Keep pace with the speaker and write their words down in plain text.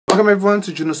Welcome everyone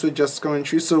to Junosuede Just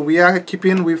Commentary. So we are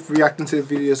keeping with reacting to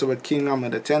the videos about King Rama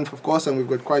X, of course, and we've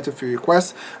got quite a few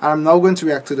requests. And I'm now going to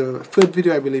react to the third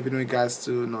video, I believe, in regards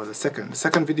to the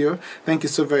second video. Thank you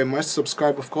so very much.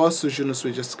 Subscribe, of course, to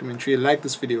Junosuede Just Commentary. Like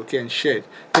this video, okay, and share it.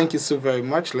 Thank you so very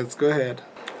much. Let's go ahead.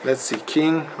 Let's see,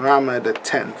 King Rama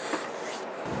X.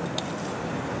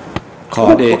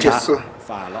 Okay, so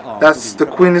that's the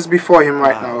queen is before him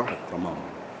right now.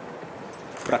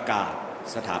 ประกาศ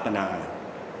สถาปนา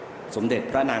สมเด็จ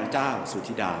พระนางเจ้าสุ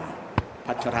ธิดา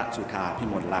พัชรสุธาพิ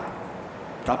มลลักษณ์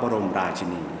พระบรมราชิ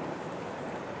นี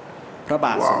พระบ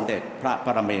าทสมเด็จพระป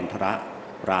รเมนทร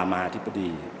รามาธิบ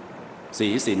ดีศรี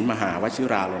สินมหาวชิ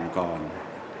ราลงกรณ์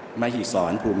มหิศ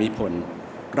รภูมิพล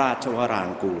ราชวราง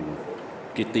กูล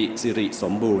กิติสิริส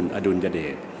มบูรณ์อดุลยเด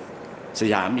ชส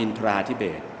ยามินทราธิเบ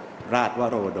ศรราชว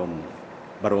โรดม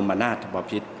บรมนาถบ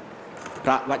พิตรพ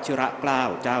ระวชิรเกล้า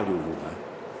เจ้าอยู่หัว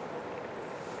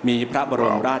มีพระบร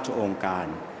มราชโองการ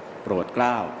โปรดเก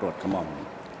ล้าโปรดกระหม่อม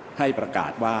ให้ประกา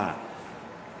ศว่า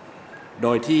โด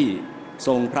ยที่ท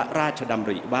รงพระราชดำ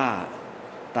ริว่า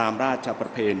ตามราชปร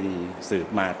ะเพณีสืบ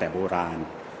มาแต่โบราณ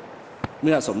เ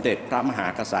มื่อสมเด็จพระมหา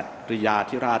กษัตริยา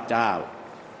ธิราชเจ้า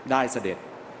ได้เสด็จ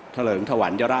เถลิงถวั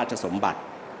ลยราชสมบัติ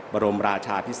บรมราช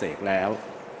าภิเษกแล้ว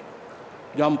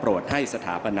ย่อมโปรดให้สถ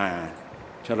าปนา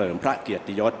เฉลิมพระเกียร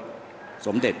ติยศส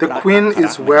มเด็จพระอัครมเห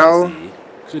สี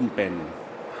ขึ้นเป็น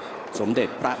สมเด็จ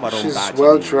พระบรมราชินี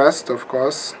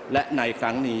และในค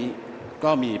รั้งนี้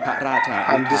ก็มีพระราชาภิไ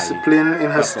ธยประ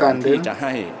สงค์ที่จะใ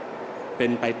ห้เป็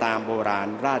นไปตามโบราณ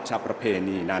ราชประเพ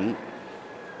ณีนั้น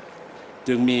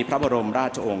จึงมีพระบรมรา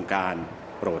ชโองการ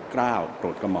โปรดเกล้าโปร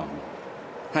ดกระหม่อม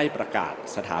ให้ประกาศ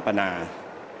สถาปนา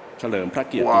เฉลิมพระ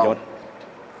เกียรติยศ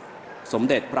สม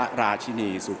เด็จพระราชินี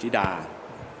สุธิดา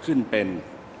ขึ้นเป็น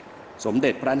สมเ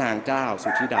ด็จพระนางเจ้าสุ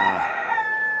ธิดา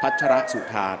พัชรสุ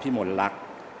ธาพิมลลักษณ์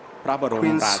พระบรม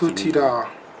ราชินี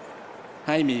ใ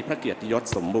ห้มีพระเกียรติยศ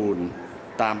สมบูรณ์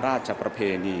ตามราชประเพ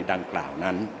ณีดังกล่าว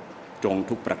นั้นจง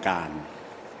ทุกประการ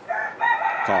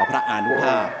ขอพระอานุภ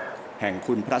าพแห่ง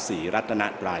คุณพระศรีรัตน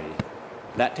ตรัย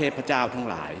และเทพเจ้าทั้ง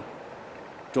หลาย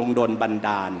จงดลบันด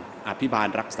าลอภิบาล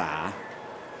รักษา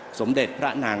สมเด็จพระ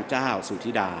นางเจ้าสุ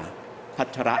ธิดาพั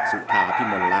ชรสุธาพิ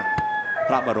มลลักษณ์พ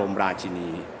ระบรมราชินี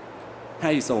ใ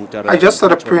ห้ทรงเจริญ I just saw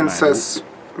the princess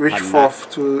reach forth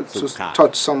to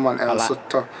touch someone else,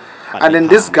 and then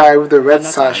this guy with the red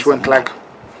sash went like.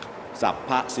 สัพพ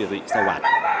สิริสวัสดิ์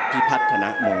พิพัฒน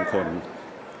มงคล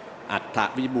อัฏฐ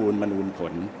วิบูลย์มนูญผ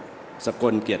ลสก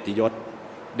ลเกียรติยศ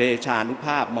เดชานุภ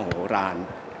าพมโหฬาร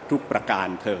ทุกประการ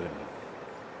เทิน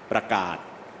ประกาศ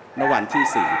ณวันที่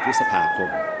 4 พฤษภาค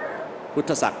มพุท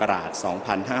ธศักราช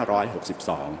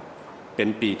 2562 เป็น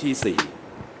ปีที่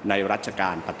 4 ในรัชก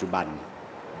าลปัจจุบัน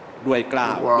ด้วยเกล้า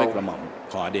ด้วยกระหม่อม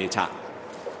ขอเดชะ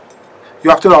You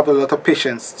have to have a lot of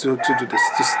patience to do this,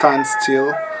 to stand still.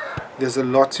 There's a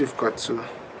lot you've got to.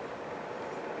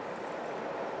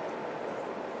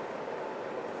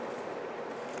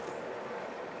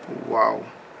 Wow.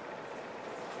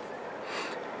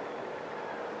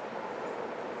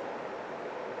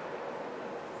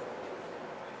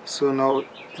 So now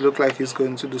it looks like he's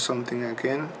going to do something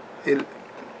again. Yeah,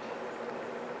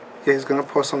 he's gonna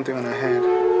pour something on her head.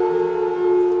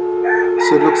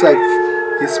 So it looks like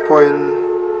he's pouring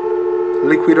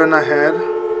liquid on her head.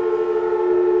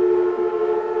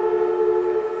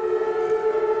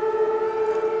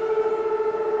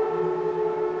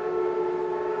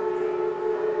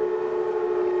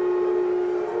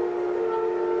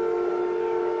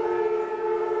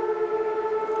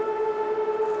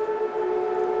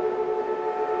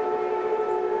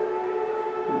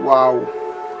 Wow,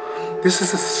 this is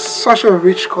such a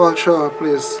rich culture,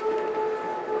 please.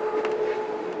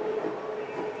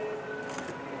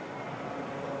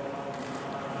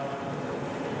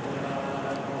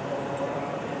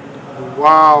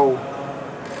 Wow.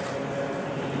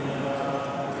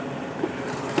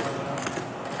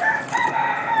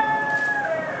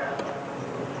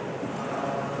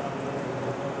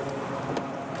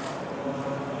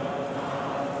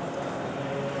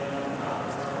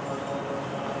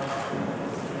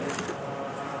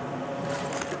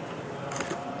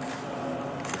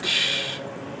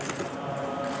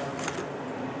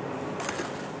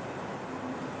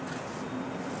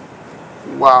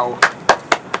 Wow.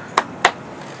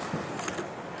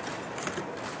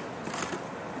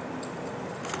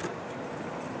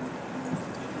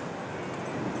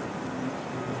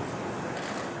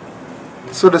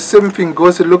 So the same thing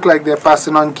goes, it look like they're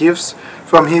passing on gifts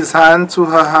from his hand to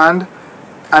her hand,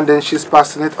 and then she's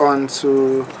passing it on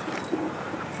to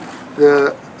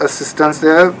the assistants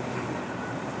there.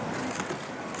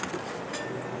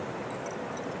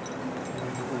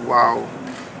 Wow.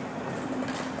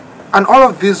 And all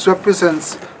of this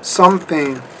represents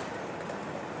something.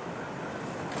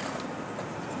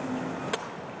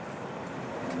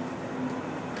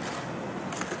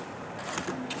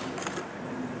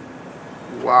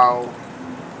 Wow.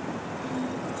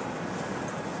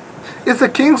 Is the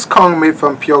king's crown made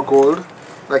from pure gold?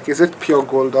 Like, is it pure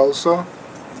gold also?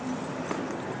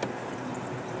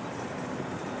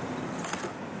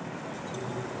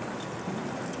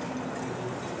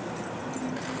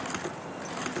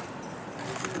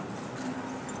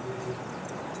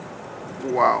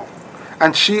 Wow.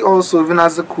 And she also, even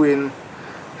as the queen,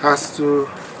 has to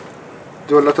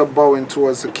do a lot of bowing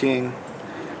towards the king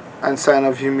and sign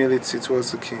of humility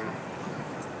towards the king.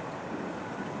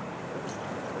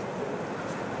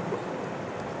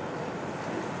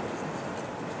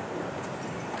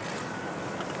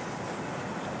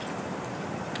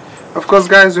 Of course,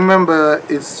 guys, remember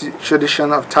it's the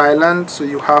tradition of Thailand, so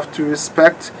you have to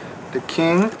respect the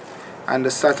king and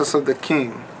the status of the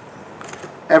king.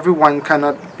 Everyone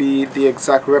cannot be the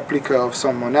exact replica of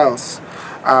someone else.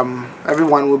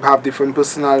 Everyone will have different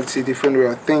personality, different way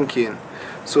of thinking.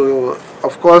 So,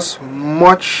 of course,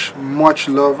 much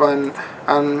love and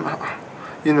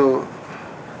you know,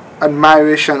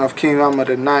 admiration of King Rama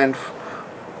IX.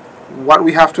 What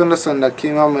we have to understand that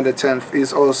King Rama X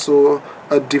is also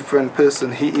a different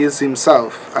person. He is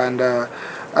himself, and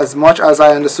as much as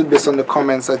I understood based on the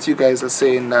comments that you guys are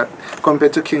saying that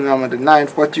compared to King Rama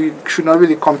IX, but you should not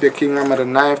really compare King Rama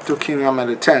IX to King Rama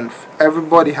X.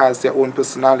 Everybody has their own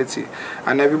personality,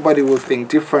 and everybody will think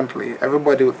differently.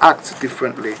 Everybody will act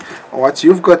differently. What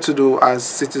you've got to do as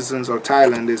citizens of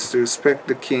Thailand is to respect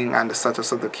the king and the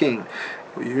status of the king.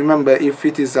 Remember, if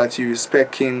it is that you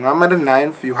respect King Rama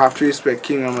IX, you have to respect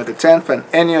King Rama X and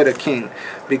any other king,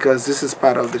 because this is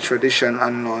part of the tradition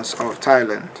and laws of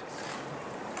Thailand.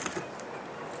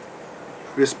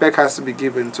 Respect has to be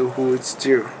given to who it's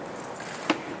due.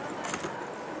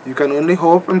 You can only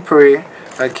hope and pray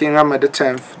that King Rama X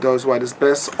does what is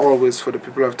best always for the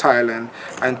people of Thailand,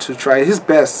 and to try his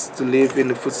best to live in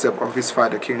the footsteps of his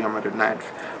father, King Rama IX.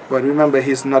 But remember,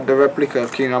 he's not the replica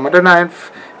of King Rama IX.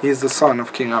 He's the son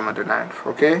of King Rama IX,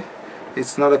 okay?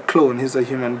 It's not a clone, he's a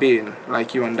human being,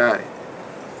 like you and I.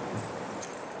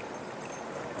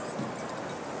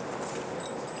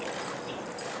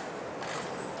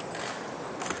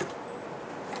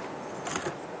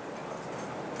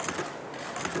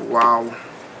 Wow.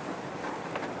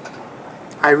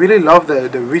 I really love the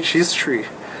rich history,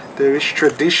 the rich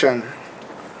tradition.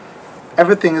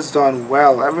 Everything is done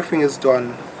well, everything is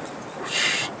done,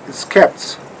 it's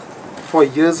kept. For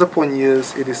years upon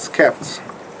years, it is kept.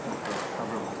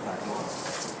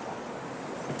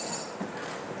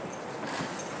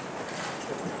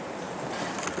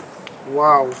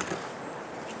 Wow.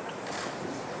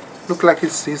 Look like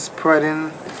he's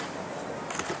spreading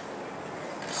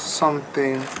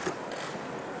something.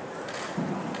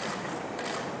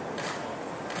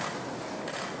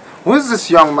 Who is this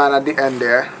young man at the end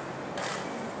there?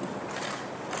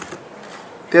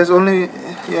 There's only,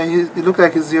 yeah, he looks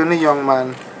like he's the only young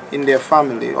man in their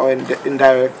family, or in the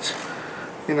indirect.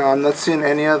 You know, I'm not seeing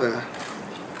any other.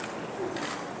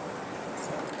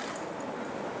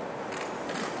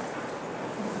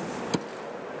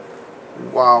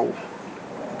 Wow.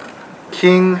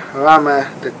 King Rama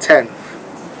X.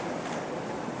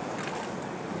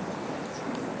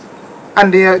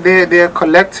 And they are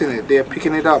collecting it, they are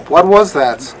picking it up. What was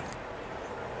that?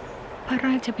 พระร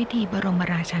าชพิธีบรม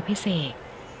ราชาภิเษก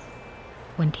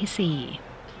วันที่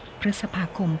 4 พฤษภา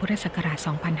คม พุทธศักราช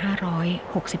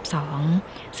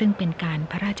 2562 ซึ่งเป็นการ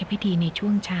พระราชพิธีในช่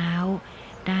วงเช้า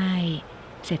ได้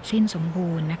เสร็จสิ้นสม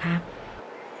บูรณ์นะคะ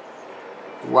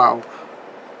Wow.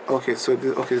 Okay, so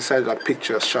this side like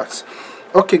picture shots.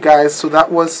 Okay, guys, so that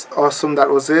was awesome. That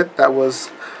was it. That was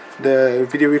the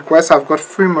video requests. I've got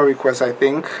 3 more requests, I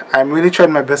think. I'm really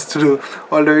trying my best to do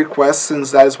all the requests, since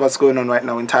that is what's going on right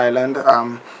now in Thailand.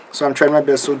 So I'm trying my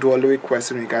best to do all the requests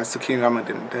in regards to King Rama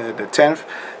the 10th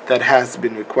that has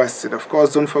been requested. Of course,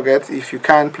 don't forget, if you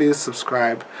can, please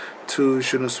subscribe to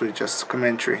Junosuede Just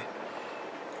Commentary.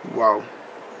 Wow.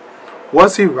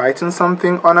 Was he writing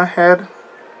something on her head?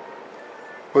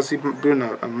 Was he doing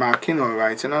a marking or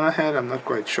writing on her head? I'm not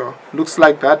quite sure. Looks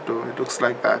like that though. It looks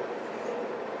like that.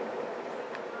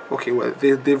 Okay, well,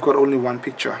 they've got only one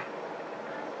picture.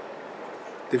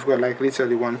 They've got like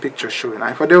literally one picture showing.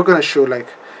 I thought they were going to show like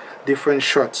different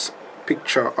shots,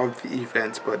 picture of the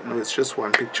event, but no, it's just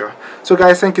one picture. So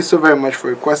guys, thank you so very much for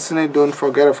requesting it. Don't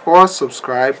forget, of course,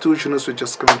 subscribe to Junosuede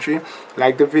Just Commentary.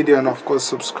 Like the video, and of course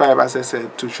subscribe, as I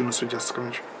said, to Junosuede Just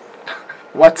Commentary.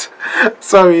 What?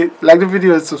 Sorry, like the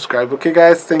video and subscribe. Okay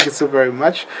guys, thank you so very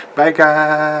much. Bye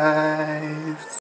guys.